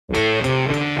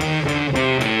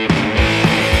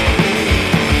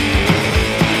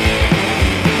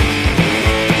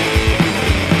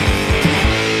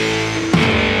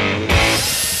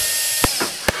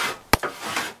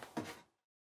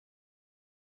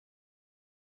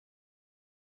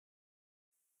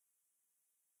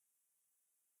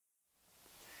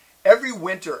Every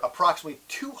winter, approximately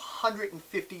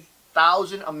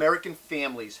 250,000 American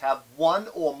families have one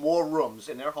or more rooms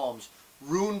in their homes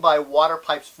ruined by water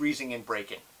pipes freezing and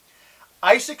breaking.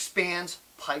 Ice expands,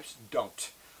 pipes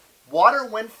don't. Water,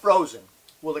 when frozen,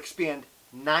 will expand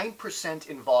 9%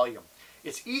 in volume.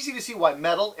 It's easy to see why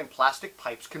metal and plastic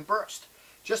pipes can burst.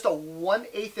 Just a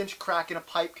 1/8 inch crack in a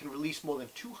pipe can release more than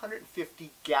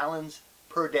 250 gallons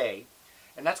per day,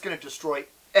 and that's going to destroy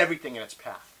everything in its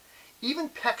path. Even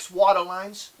PEX water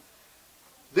lines,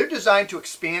 they're designed to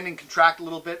expand and contract a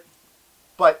little bit,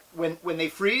 but when they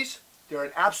freeze, they're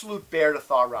an absolute bear to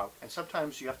thaw out, and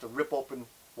sometimes you have to rip open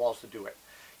walls to do it.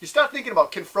 You start thinking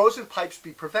about, can frozen pipes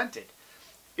be prevented?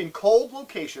 In cold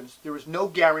locations, there is no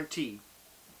guarantee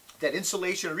that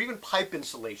insulation or even pipe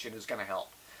insulation is going to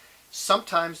help.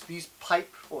 Sometimes these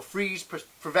pipe or freeze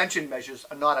prevention measures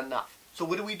are not enough. So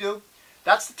what do?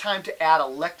 That's the time to add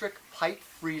electric pipe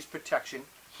freeze protection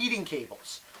heating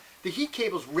cables. The heat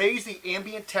cables raise the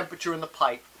ambient temperature in the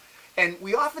pipe, and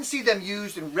we often see them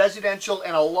used in residential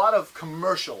and a lot of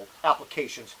commercial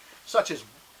applications, such as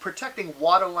protecting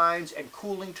water lines and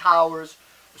cooling towers.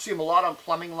 We see them a lot on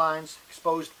plumbing lines,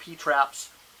 exposed P-traps,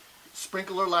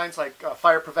 sprinkler lines like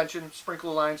fire prevention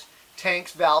sprinkler lines,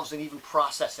 tanks, valves, and even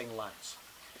processing lines.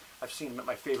 I've seen them at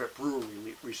my favorite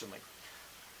brewery recently.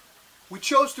 We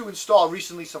chose to install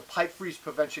recently some pipe freeze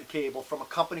prevention cable from a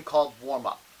company called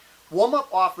Warmup.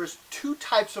 Warmup offers two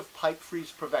types of pipe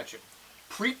freeze prevention: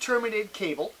 pre-terminated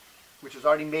cable, which is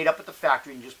already made up at the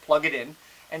factory and you just plug it in,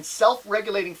 and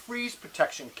self-regulating freeze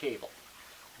protection cable.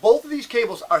 Both of these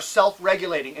cables are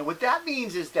self-regulating, and what that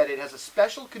means is that it has a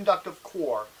special conductive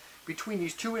core between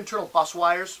these two internal bus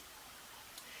wires,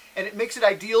 and it makes it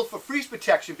ideal for freeze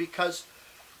protection because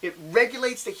it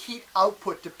regulates the heat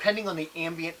output depending on the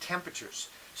ambient temperatures.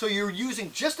 So you're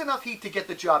using just enough heat to get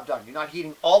the job done. You're not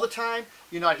heating all the time,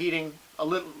 you're not heating a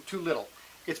little too little.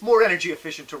 It's more energy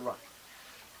efficient to run.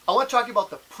 I want to talk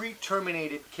about the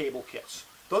pre-terminated cable kits.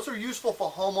 Those are useful for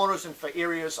homeowners and for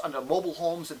areas under mobile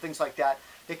homes and things like that.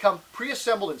 They come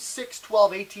pre-assembled in 6,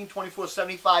 12, 18, 24,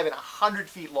 75, and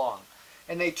 100 feet long.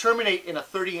 And they terminate in a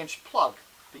 30-inch plug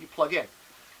that you plug in.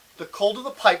 The colder the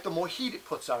pipe, the more heat it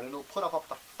puts out, and it'll put up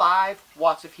to 5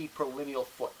 watts of heat per lineal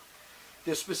foot.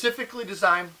 They're specifically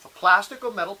designed for plastic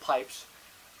or metal pipes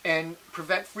and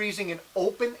prevent freezing in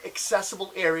open,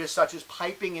 accessible areas such as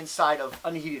piping inside of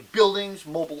unheated buildings,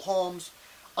 mobile homes,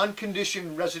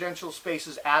 unconditioned residential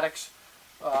spaces, attics,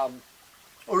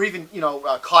 or even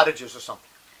cottages or something.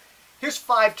 Here's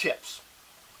 5 tips.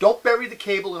 Don't bury the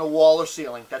cable in a wall or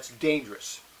ceiling. That's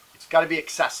dangerous. It's got to be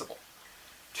accessible.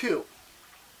 2,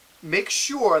 make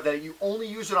sure that you only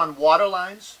use it on water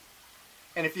lines.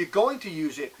 And if you're going to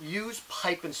use it, use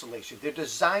pipe insulation. They're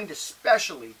designed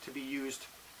especially to be used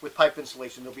with pipe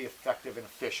insulation. They'll be effective and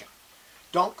efficient.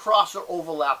 Don't cross or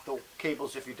overlap the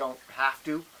cables if you don't have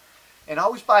to. And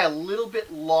always buy a little bit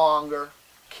longer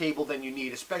cable than you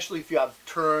need, especially if you have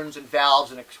turns and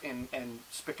valves and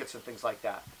spigots and things like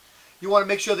that. You want to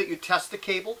make sure that you test the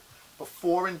cable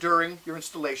before and during your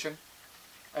installation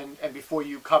and before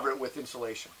you cover it with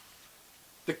insulation.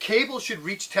 The cable should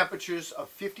reach temperatures of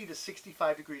 50 to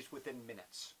 65 degrees within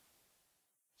minutes.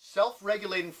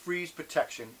 Self-regulating freeze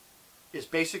protection is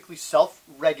basically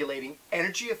self-regulating,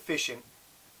 energy-efficient,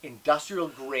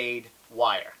 industrial-grade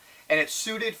wire. And it's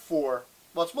suited for,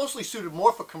 well, it's mostly suited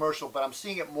more for commercial, but I'm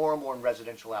seeing it more and more in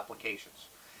residential applications.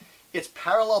 Its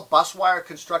parallel bus wire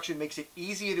construction makes it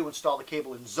easier to install the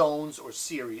cable in zones or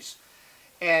series.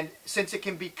 And since it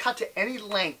can be cut to any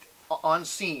length on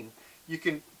scene, you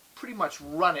can pretty much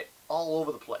run it all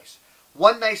over the place.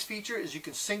 One nice feature is you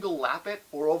can single lap it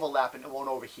or overlap it and it won't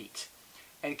overheat.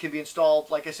 And it can be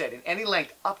installed, like I said, in any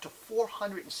length up to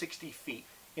 460 feet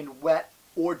in wet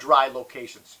or dry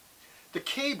locations. The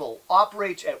cable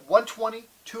operates at 120,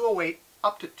 208,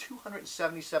 up to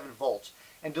 277 volts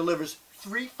and delivers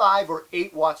 3, 5, or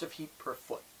 8 watts of heat per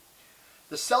foot.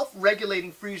 The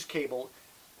self-regulating freeze cable,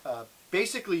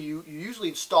 basically you usually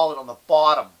install it on the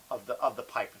bottom of the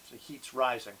pipe if the heat's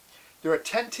rising. There are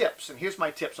 10 tips, and here's my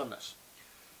tips on this.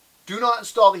 Do not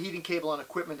install the heating cable on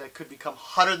equipment that could become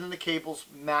hotter than the cable's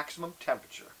maximum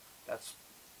temperature. That's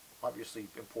obviously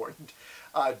important.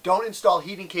 Don't install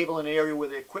heating cable in an area where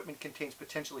the equipment contains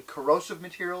potentially corrosive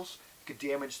materials. You could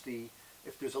damage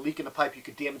if there's a leak in the pipe, you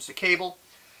could damage the cable.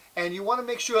 And you want to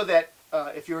make sure that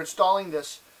if you're installing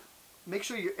this, make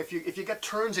sure if you got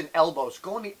turns and elbows,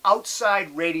 go on the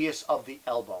outside radius of the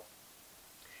elbow.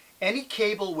 Any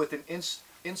cable with an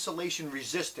insulation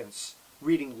resistance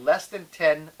reading less than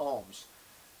 10 ohms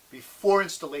before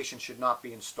installation should not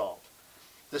be installed.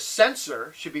 The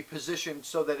sensor should be positioned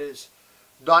so that it is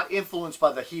not influenced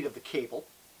by the heat of the cable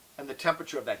and the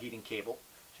temperature of that heating cable.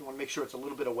 So you want to make sure it's a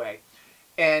little bit away.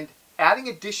 And adding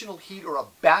additional heat or a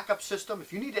backup system,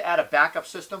 if you need to add a backup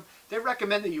system, they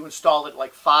recommend that you install it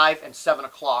like 5 and 7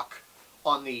 o'clock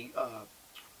on the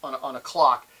on a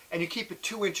clock, and you keep it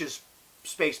 2 inches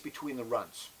space between the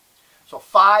runs. So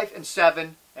 5 and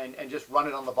 7, and just run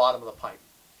it on the bottom of the pipe.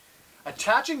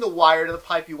 Attaching the wire to the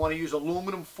pipe, you want to use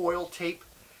aluminum foil tape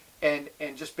and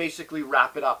just basically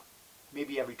wrap it up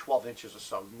maybe every 12 inches or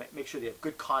so. Make sure you have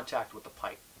good contact with the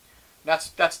pipe. That's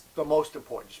the most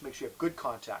important. Just make sure you have good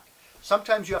contact.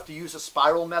 Sometimes you have to use a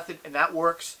spiral method, and that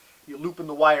works. You loop in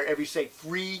the wire every, say,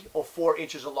 3 or 4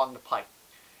 inches along the pipe.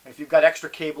 And if you've got extra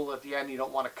cable at the end you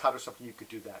don't want to cut or something, you could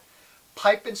do that.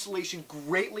 Pipe insulation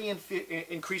greatly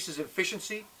increases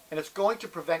efficiency, and it's going to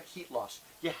prevent heat loss.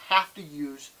 You have to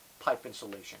use pipe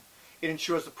insulation. It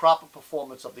ensures the proper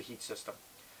performance of the heat system.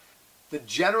 The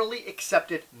generally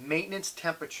accepted maintenance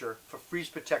temperature for freeze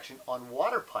protection on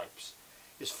water pipes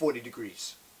is 40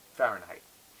 degrees Fahrenheit.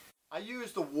 I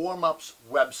use the Warmup's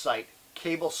website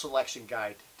cable selection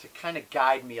guide to kind of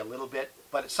guide me a little bit,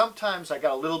 but sometimes I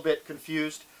got a little bit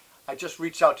confused. I just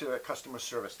reached out to their customer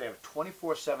service. They have a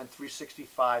 24/7,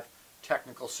 365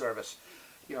 technical service.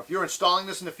 You know, if you're installing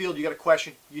this in the field, you got a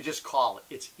question, you just call it.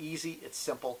 It's easy, it's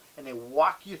simple, and they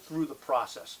walk you through the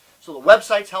process. So the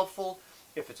website's helpful.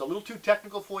 If it's a little too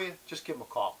technical for you, just give them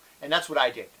a call. And that's what I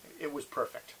did. It was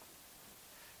perfect.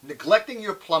 Neglecting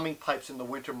your plumbing pipes in the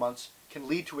winter months can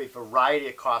lead to a variety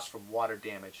of costs from water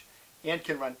damage and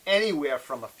can run anywhere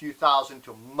from a few thousand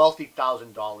to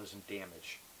multi-thousand dollars in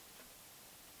damage.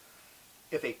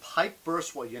 If a pipe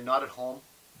bursts while you're not at home,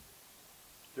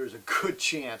 there's a good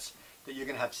chance that you're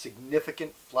going to have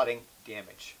significant flooding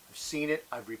damage. I've seen it.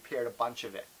 I've repaired a bunch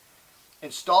of it.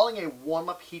 Installing a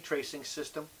warm-up heat tracing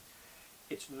system,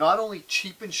 it's not only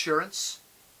cheap insurance,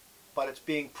 but it's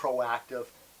being proactive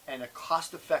and a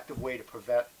cost-effective way to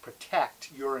protect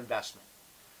your investment.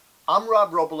 I'm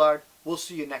Rob Robillard. We'll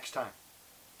see you next time.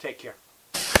 Take care.